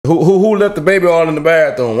Who left the baby all in the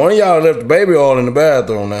bathroom? One of y'all left the baby all in the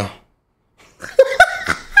bathroom now.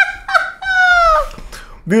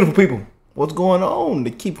 Beautiful people, what's going on? The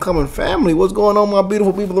Keep Coming family, what's going on, my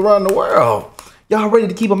beautiful people around the world? Y'all ready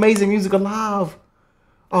to keep amazing music alive?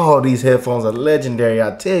 Oh, these headphones are legendary,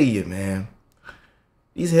 I tell you, man.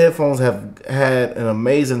 These headphones have had an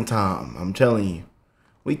amazing time, I'm telling you.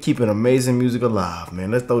 We keeping amazing music alive, man.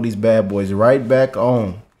 Let's throw these bad boys right back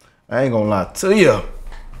on. I ain't gonna lie to you.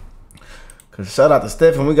 Cause shout out to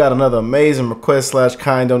Stephen. We got another amazing request /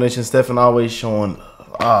 kind donation. Stephen always showing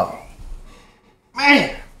love. Oh,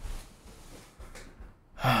 man.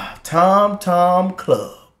 Tom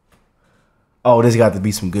Club. Oh, this got to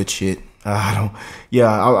be some good shit.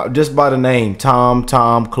 Just by the name, Tom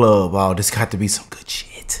Club. Oh, this got to be some good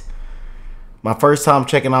shit. My first time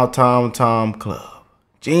checking out Tom Club.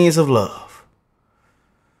 Genius of Love.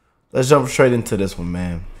 Let's jump straight into this one,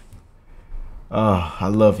 man. I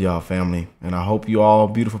love y'all, family. And I hope you all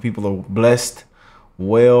beautiful people are blessed,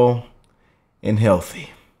 well, and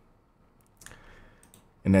healthy.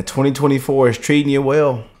 And that 2024 is treating you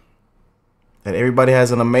well. That everybody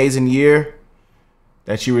has an amazing year.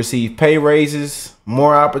 That you receive pay raises,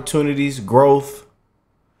 more opportunities, growth.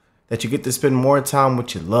 That you get to spend more time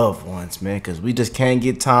with your loved ones, man. Because we just can't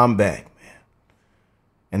get time back, man.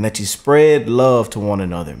 And that you spread love to one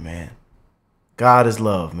another, man. God is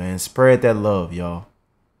love, man. Spread that love, y'all.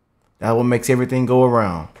 That's what makes everything go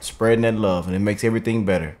around. Spreading that love, and it makes everything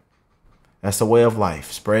better. That's the way of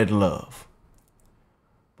life. Spread love.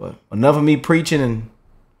 But enough of me preaching and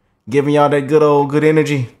giving y'all that good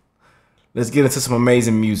energy. Let's get into some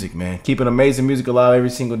amazing music, man. Keeping amazing music alive every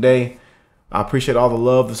single day. I appreciate all the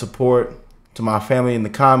love, the support to my family in the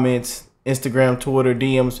comments, Instagram, Twitter,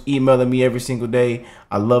 DMs, emailing me every single day.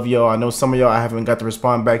 I love y'all. I know some of y'all I haven't got to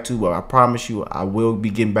respond back to, but I promise you I will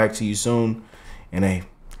be getting back to you soon. And hey,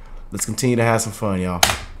 let's continue to have some fun, y'all.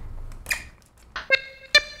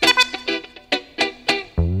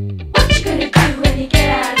 What you gonna do when you get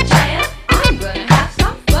out of jail? I'm gonna have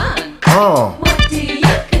some fun. Oh. What do you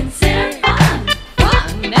consider fun?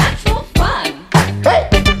 Fun, natural fun. Hey.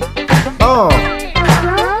 Oh.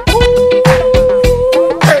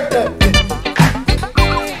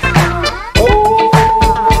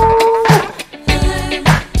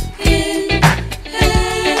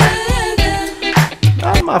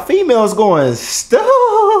 My female's going stuff.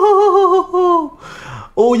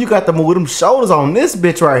 Oh, you got to move them shoulders on this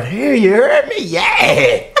bitch right here. You heard me?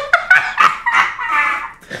 Yeah.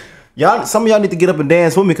 Y'all, some of y'all need to get up and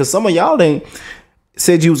dance with me, because some of y'all ain't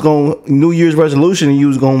said you was going New Year's resolution, and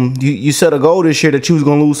you set a goal this year that you was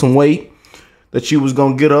gonna lose some weight, that you was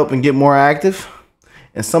gonna get up and get more active.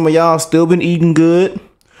 And some of y'all still been eating good.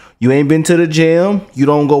 You ain't been to the gym. You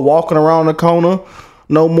don't go walking around the corner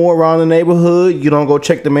no more around the neighborhood. You don't go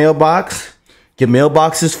check the mailbox. Your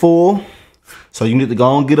mailbox is full. So you need to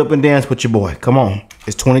go and get up and dance with your boy. Come on.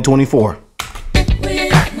 It's 2024.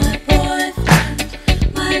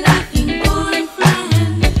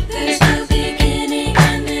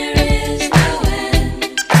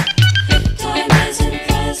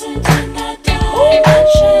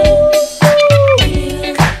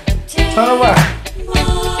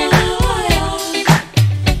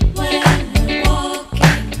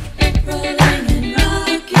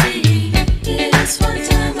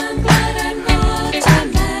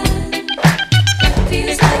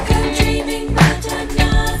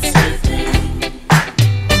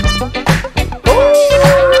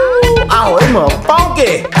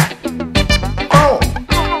 Funky.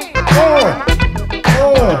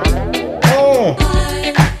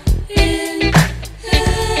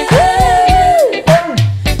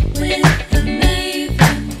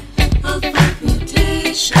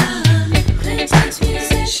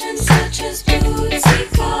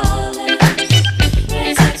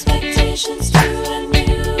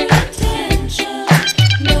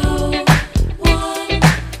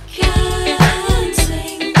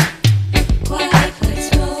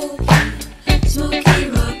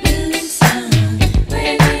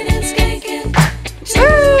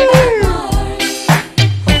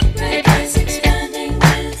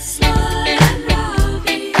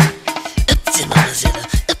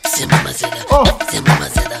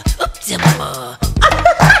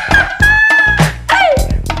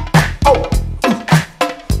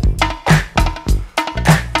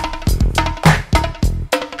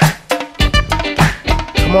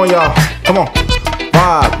 Come on, y'all. Come on.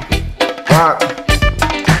 Rock.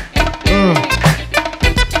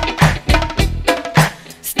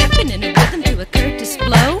 Stepping in a rhythm to a Curtis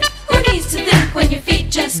blow. Who needs to think when your feet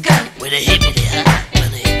just go? With a hippity hop,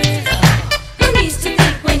 with a hippity hop. Who needs to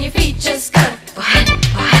think when your feet just go?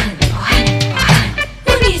 Why?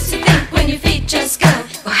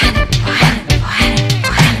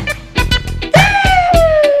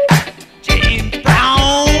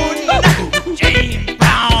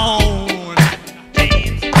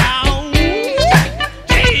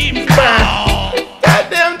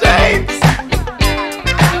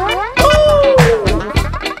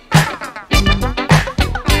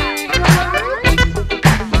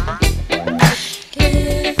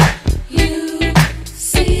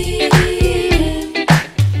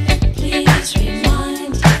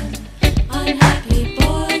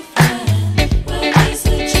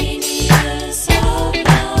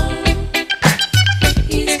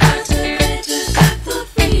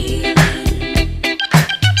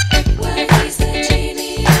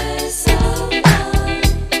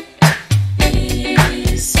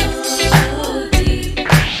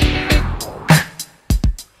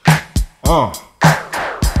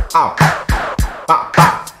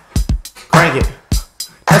 crank it.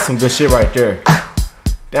 That's some good shit right there.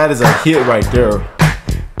 That is a hit right there.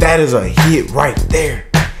 That is a hit right there.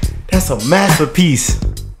 That's a masterpiece.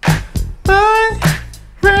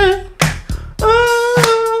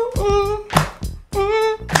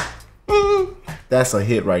 That's a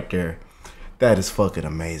hit right there. That is fucking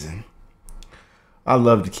amazing. I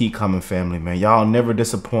love the Keep Coming family, man. Y'all never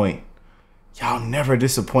disappoint. Y'all never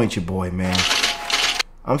disappoint your boy, man.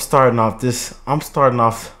 I'm starting off this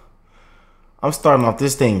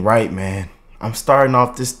thing right, man. I'm starting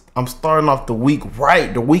off the week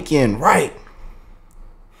right, the weekend right.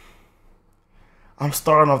 I'm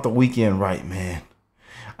starting off the weekend right, man.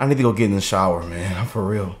 I need to go get in the shower, man. I'm for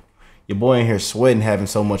real. Your boy in here sweating, having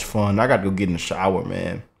so much fun. I gotta go get in the shower,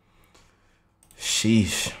 man.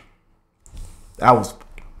 Sheesh. That was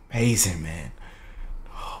amazing, man.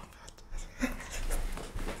 Oh,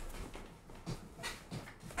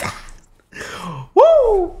 God.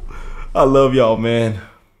 Woo! I love y'all, man.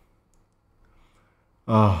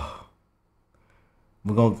 We're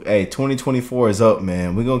gonna, hey, 2024 is up,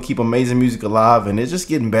 man. We're gonna keep amazing music alive, and it's just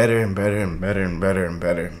getting better and better and better and better and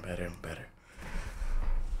better and better and better.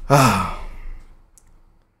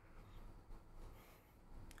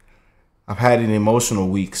 I've had an emotional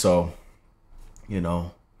week, so, you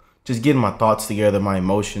know, just getting my thoughts together, my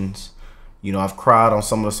emotions. You know, I've cried on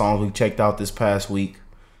some of the songs we checked out this past week.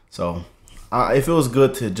 So it feels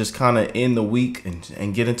good to just kind of end the week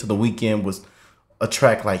and get into the weekend with a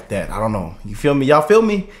track like that. I don't know. You feel me? Y'all feel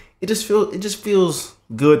me? It just feels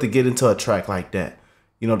good to get into a track like that.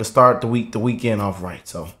 You know, to start the weekend off right.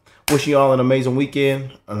 So wishing y'all an amazing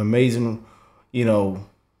weekend, an amazing, you know,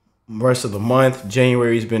 rest of the month.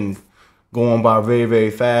 January's been going by very,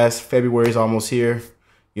 very fast. February's almost here.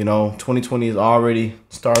 You know, 2020 is already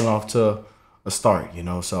starting off to a start, you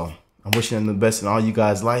know. So I'm wishing them the best in all you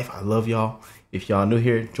guys' life. I love y'all. If y'all new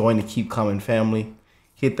here, join the Keep Coming family.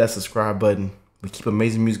 Hit that subscribe button. We keep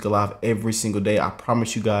amazing music alive every single day. I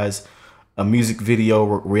promise you guys a music video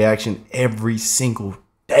reaction every single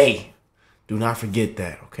day. Do not forget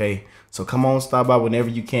that, okay? So come on, stop by whenever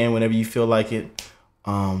you can, whenever you feel like it.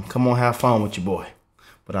 Come on, have fun with your boy.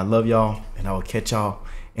 But I love y'all, and I will catch y'all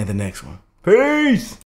in the next one. Peace!